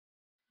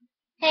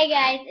Hey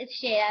guys,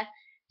 it's Shaya.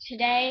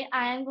 Today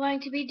I'm going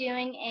to be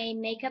doing a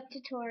makeup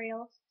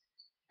tutorial.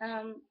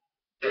 Um,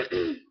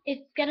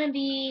 it's gonna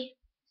be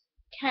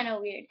kind of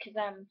weird because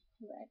I'm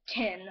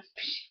 10,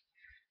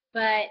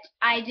 but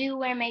I do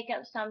wear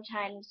makeup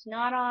sometimes,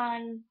 not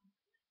on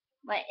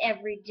like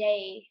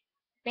everyday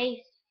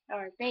base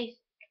or basic,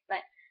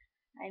 but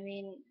I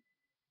mean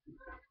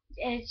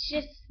it's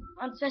just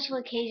on special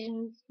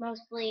occasions,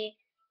 mostly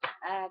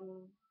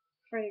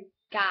for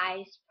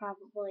guys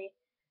probably.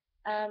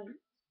 Um,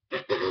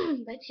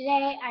 but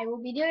today I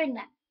will be doing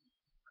that.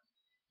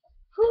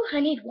 Whew, I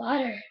need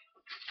water.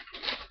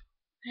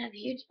 I have a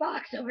huge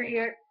box over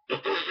here.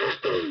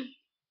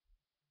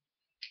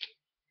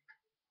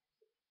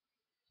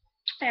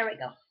 There we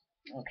go.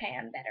 Okay,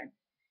 I'm better.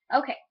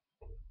 Okay,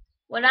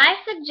 what I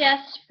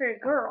suggest for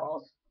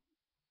girls,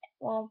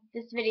 well,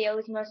 this video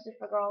is mostly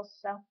for girls,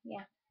 so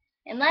yeah.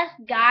 Unless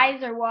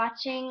guys are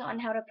watching on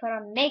how to put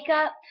on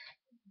makeup,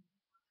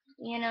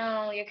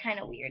 you're kind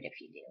of weird if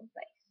you do.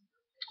 But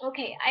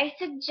okay, I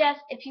suggest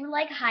if you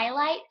like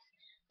highlights,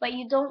 but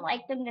you don't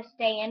like them to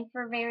stay in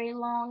for very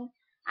long,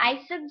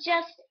 I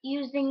suggest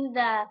using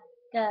the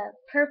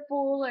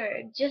purple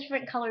or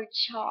different colored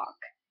chalk.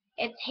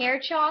 It's hair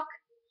chalk.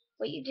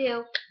 What you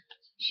do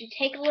is you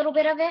take a little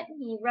bit of it, and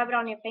you rub it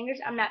on your fingers.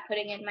 I'm not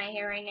putting it in my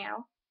hair right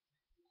now.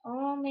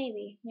 Oh,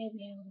 maybe I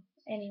will.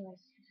 Anyways,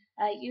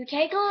 you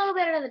take a little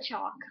bit of the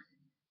chalk,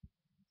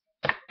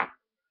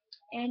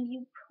 and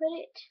you put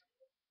it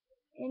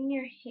in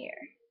your hair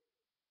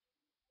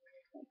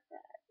like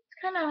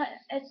that.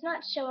 It's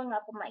not showing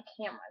up on my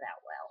camera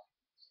that well,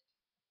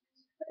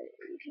 but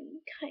you can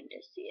kind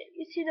of see it.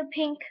 You see the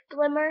pink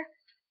glimmer?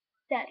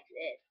 That's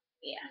it.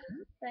 Yeah,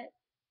 but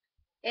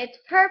it's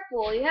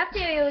purple. You have to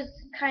use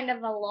kind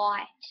of a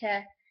lot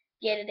to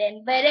get it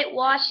in, but it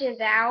washes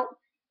out.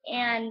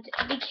 And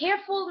be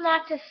careful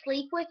not to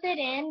sleep with it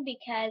in,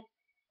 because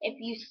if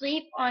you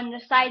sleep on the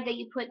side that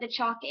you put the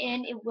chalk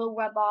in, it will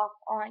rub off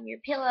on your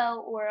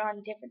pillow or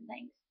on different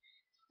things.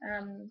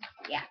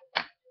 Yeah.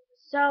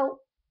 So,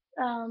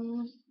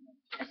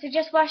 I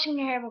suggest washing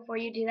your hair before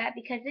you do that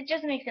because it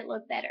just makes it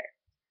look better.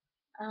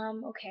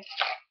 Okay.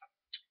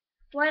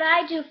 What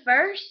I do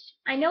first,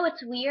 I know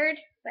it's weird,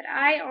 but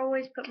I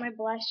always put my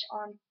blush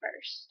on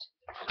first.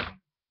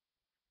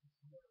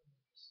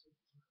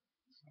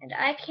 And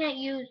I can't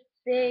use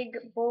big,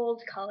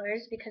 bold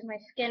colors because my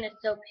skin is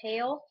so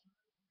pale.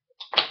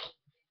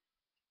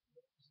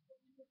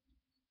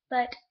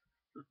 But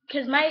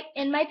because my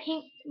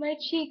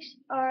cheeks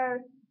are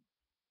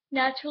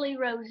naturally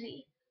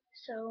rosy,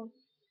 so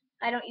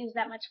I don't use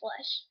that much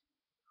blush.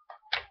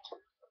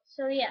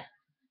 So yeah,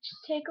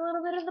 just take a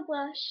little bit of the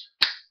blush,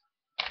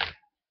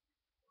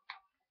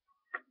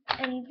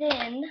 and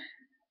then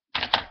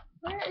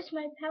where is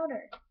my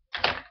powder?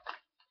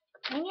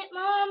 Dang it,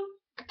 Mom!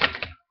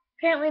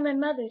 Apparently my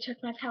mother took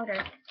my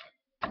powder.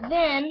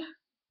 Then,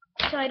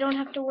 so I don't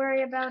have to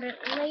worry about it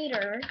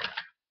later,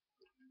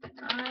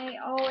 I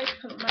always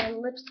put my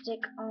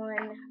lipstick on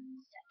second.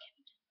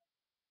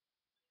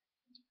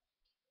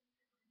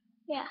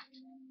 Yeah.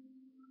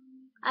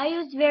 I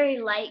use very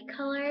light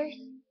colors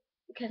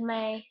because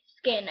my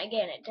skin,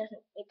 again, it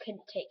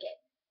couldn't take it.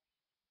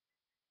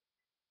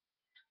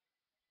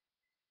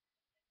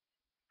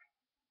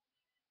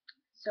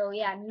 So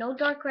yeah, no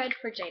dark red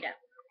for Jada.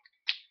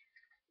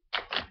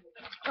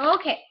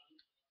 Okay,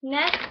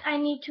 next I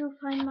need to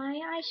find my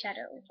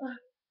eyeshadow.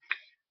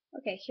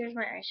 Okay, here's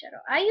my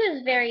eyeshadow. I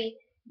use very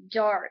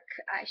dark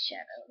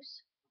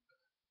eyeshadows,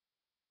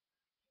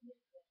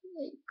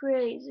 like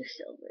grays or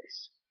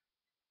silvers.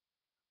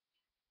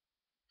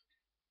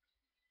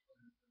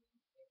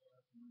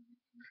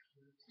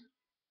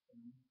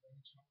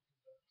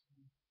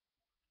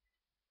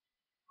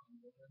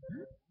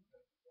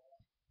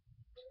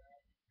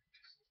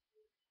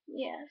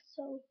 Yeah,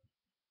 so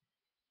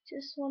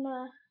just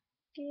wanna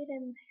get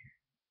in there.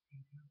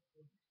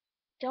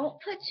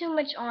 Don't put too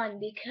much on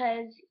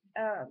because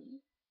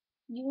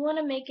you want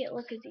to make it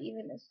look as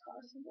even as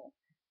possible.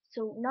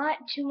 So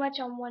not too much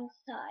on one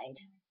side.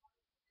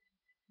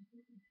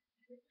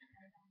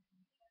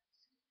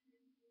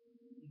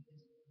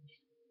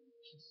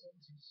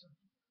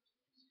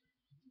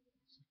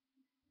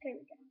 There we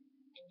go.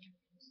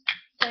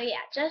 So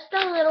yeah, just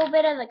a little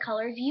bit of the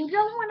colors. You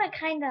don't want to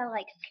kind of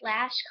like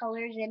slash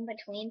colors in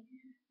between.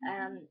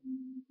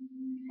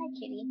 Hi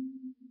kitty.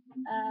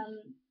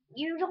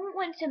 You don't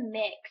want to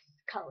mix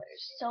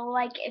colors. So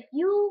like if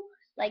you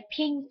like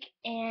pink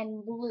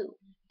and blue,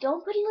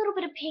 don't put a little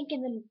bit of pink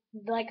and then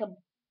like a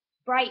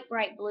bright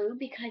blue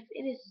because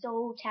it is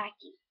so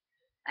tacky.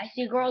 I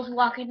see girls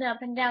walking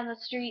up and down the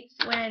streets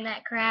wearing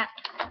that crap.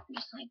 I'm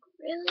just like,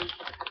 really?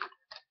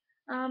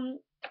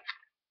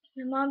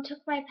 My mom took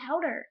my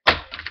powder.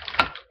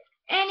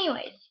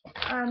 Anyways,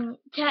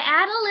 to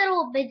add a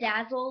little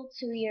bedazzle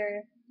to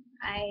your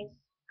eyes,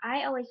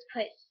 I always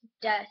put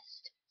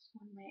dust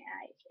on my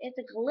eyes. It's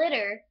a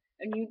glitter,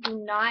 and you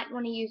do not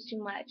want to use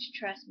too much.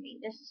 Trust me,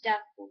 this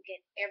stuff will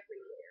get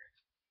everywhere.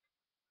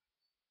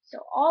 So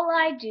all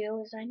I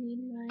do is I need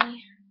my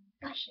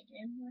brush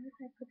again. Where did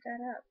I put that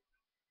up?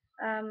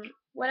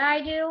 What I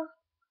do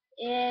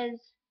is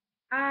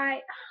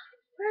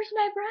where's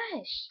my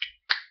brush?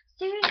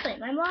 Seriously,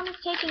 my mom is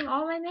taking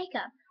all my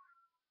makeup.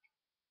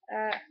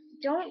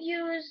 Don't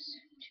use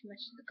too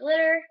much of the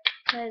glitter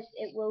because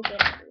it will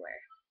get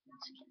everywhere.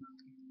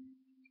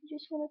 You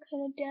just want to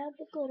kind of dab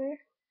the glitter.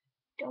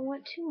 Don't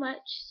want too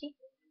much. See?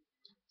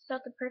 It's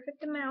about the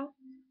perfect amount.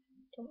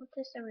 Don't want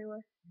this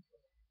everywhere.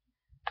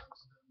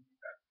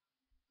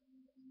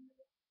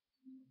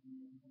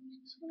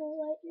 Just want to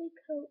lightly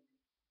coat.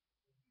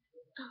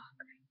 Oh,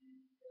 great.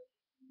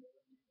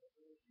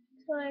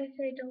 That's why I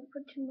say don't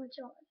put too much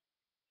on.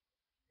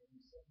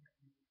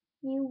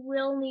 You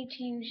will need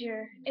to use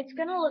your... It's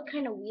going to look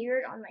kind of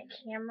weird on my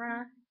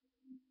camera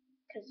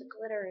because the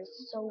glitter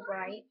is so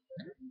bright.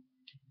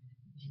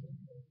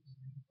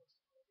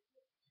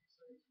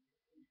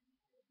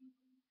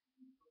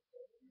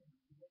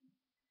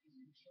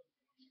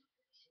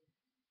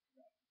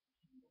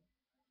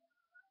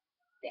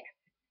 There.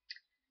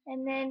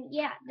 And then,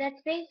 yeah,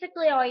 that's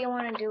basically all you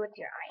want to do with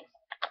your eyes.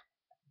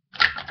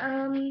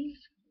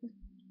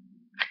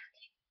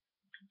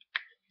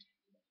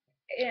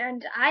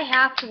 And I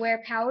have to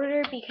wear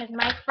powder because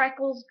my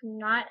freckles do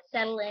not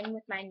settle in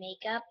with my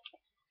makeup.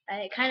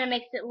 It kind of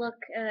makes it look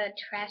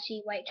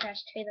trashy, white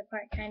trash trailer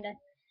park kind of.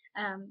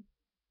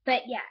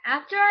 But yeah,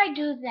 after I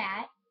do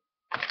that,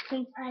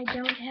 since I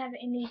don't have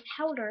any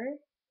powder,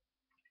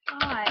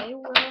 I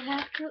will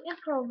have to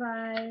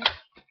improvise.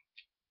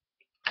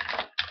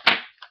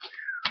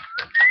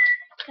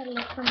 Gotta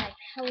look for my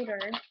powder.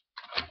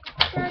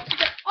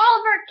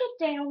 Oliver,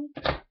 get down!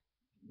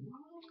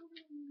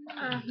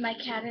 My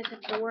cat is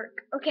at work.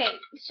 Okay,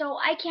 so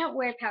I can't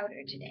wear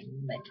powder today.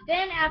 But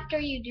then after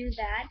you do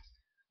that,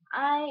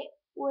 I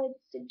would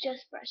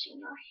suggest brushing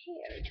your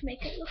hair to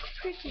make it look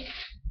pretty.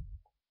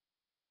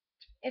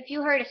 If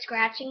you heard a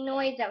scratching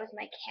noise, that was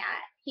my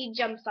cat. He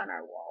jumps on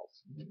our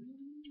walls.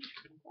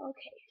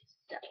 Okay,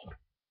 so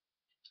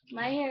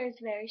my hair is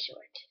very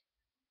short.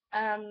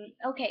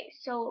 Okay,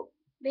 so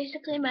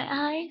basically my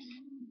eyes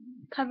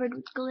covered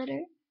with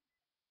glitter,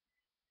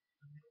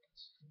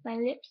 my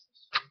lips,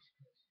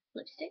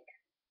 lipstick,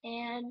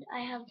 and I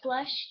have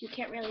blush. You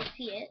can't really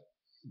see it,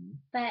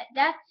 but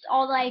that's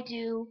all I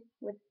do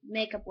with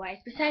makeup wise,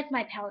 besides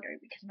my powder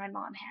because my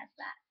mom has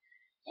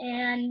that.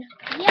 And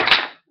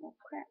yeah, oh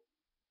crap.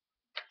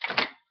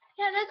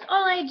 Yeah, that's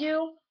all I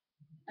do.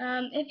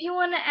 If you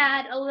want to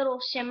add a little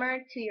shimmer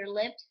to your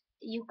lips,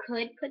 you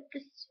could put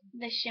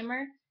the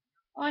shimmer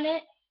on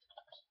it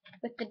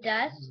with the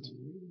dust,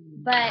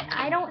 but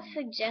I don't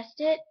suggest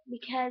it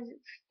because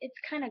it's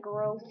kind of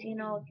gross, you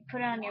know. If you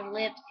put it on your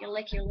lips, you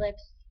lick your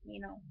lips, you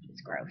know,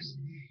 it's gross.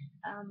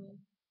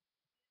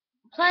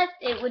 Plus,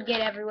 it would get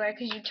everywhere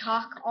because you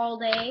talk all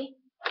day,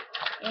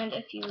 and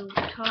if you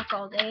talk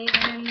all day,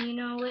 then, you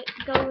know, it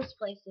goes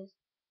places.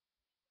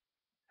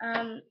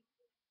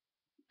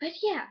 But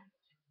yeah,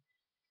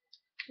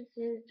 this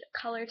is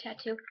color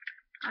tattoo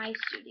eye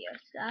studio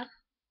stuff.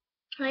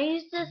 I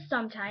use this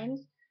sometimes.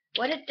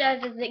 What it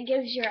does is it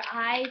gives your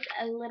eyes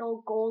a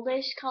little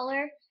goldish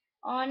color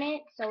on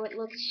it, so it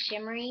looks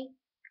shimmery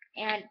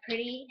and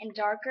pretty and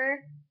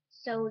darker.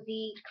 So God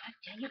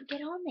dang it,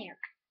 get on there.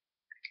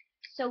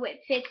 So it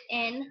fits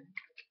in,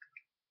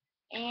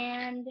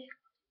 and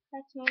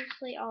that's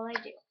mostly all I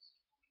do.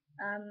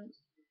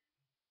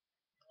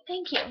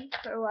 Thank you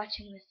for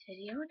watching this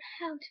video on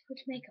how to put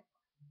makeup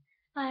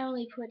on. I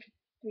only put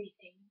 3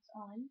 things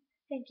on.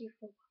 Thank you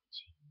for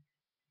watching.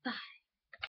 Bye.